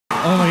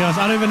Oh my gosh,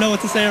 I don't even know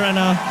what to say right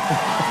now.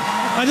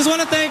 I just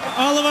want to thank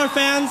all of our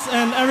fans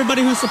and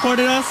everybody who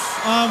supported us.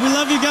 We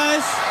love you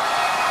guys.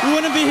 We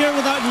wouldn't be here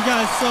without you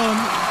guys, so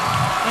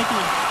thank you.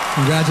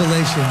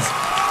 Congratulations.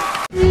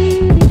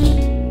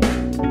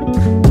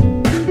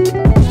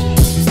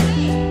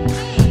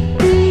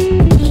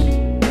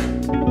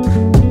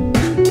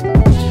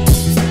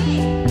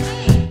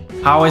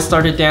 How I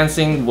started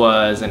dancing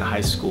was in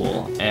high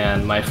school,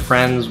 and my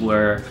friends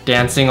were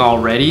dancing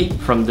already.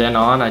 From then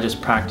on, I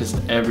just practiced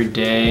every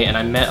day, and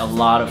I met a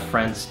lot of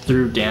friends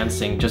through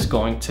dancing, just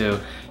going to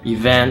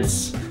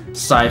events,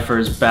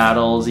 ciphers,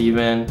 battles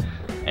even,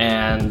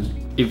 and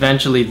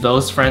eventually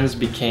those friends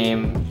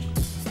became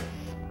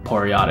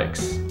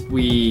Poriotics.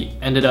 We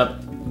ended up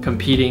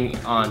competing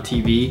on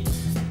TV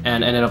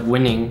and ended up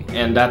winning,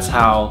 and that's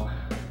how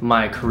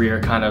my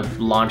career kind of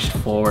launched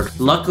forward.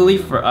 Luckily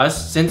for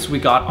us, since we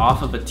got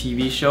off of a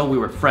TV show, we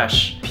were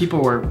fresh.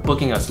 People were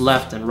booking us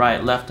left and right.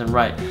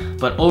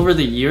 But over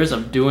the years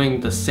of doing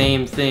the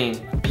same thing,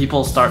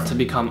 people start to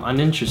become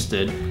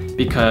uninterested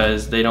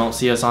because they don't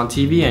see us on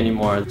TV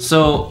anymore.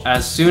 So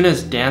as soon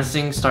as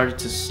dancing started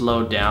to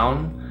slow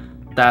down,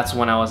 that's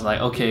when I was like,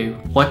 okay,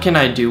 what can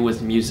I do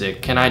with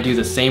music? Can I do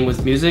the same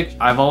with music?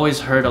 I've always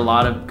heard a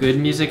lot of good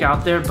music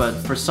out there, but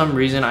for some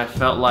reason I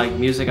felt like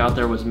music out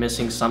there was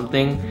missing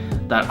something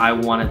that I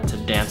wanted to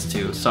dance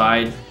to. So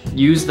I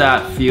used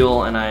that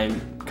feel and I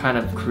kind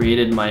of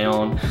created my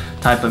own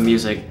type of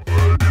music.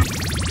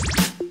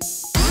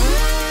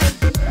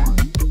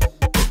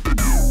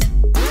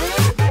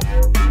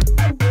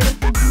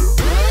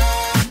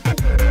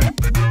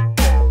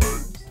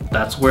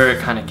 That's where it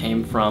kind of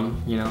came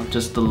from, you know,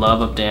 just the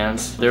love of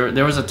dance.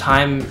 There was a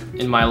time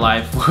in my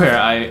life where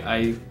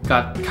I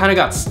kind of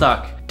got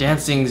stuck.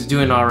 Dancing's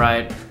doing all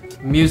right,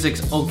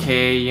 music's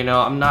okay, you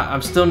know,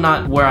 I'm still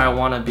not where I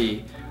want to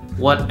be.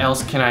 What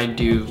else can I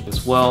do?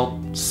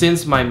 Well,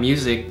 since my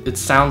music, it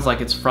sounds like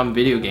it's from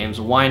video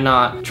games, why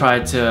not try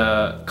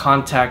to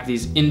contact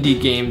these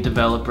indie game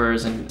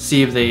developers and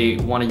see if they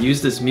want to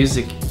use this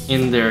music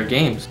in their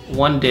games.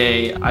 One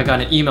day, I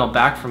got an email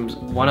back from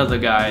one of the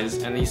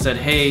guys and he said,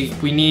 hey,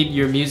 we need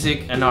your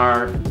music in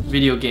our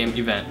video game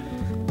event.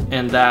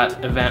 And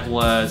that event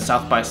was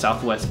South by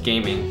Southwest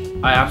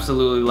Gaming. I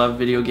absolutely love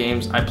video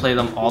games. I play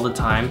them all the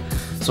time.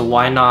 So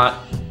why not,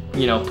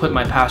 you know, put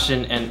my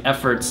passion and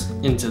efforts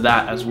into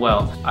that as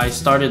well. I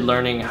started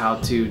learning how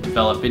to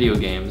develop video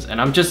games, and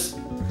I'm just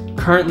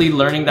currently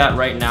learning that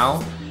right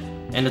now,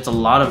 and it's a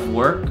lot of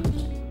work,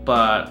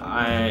 but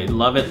I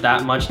love it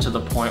that much to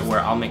the point where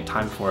I'll make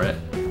time for it.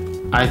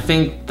 I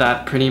think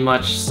that pretty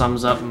much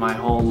sums up my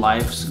whole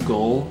life's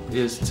goal,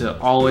 is to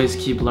always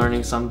keep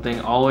learning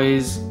something,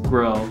 always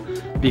grow,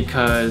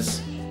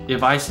 because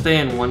if I stay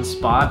in one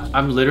spot,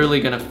 I'm literally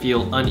gonna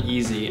feel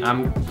uneasy.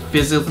 I'm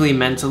physically,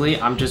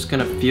 mentally, I'm just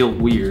gonna feel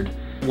weird.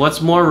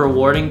 What's more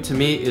rewarding to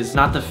me is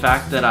not the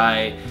fact that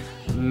I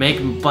make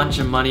a bunch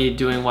of money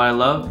doing what I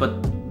love,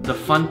 but the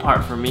fun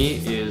part for me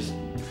is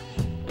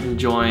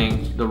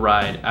enjoying the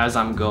ride as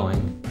I'm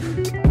going.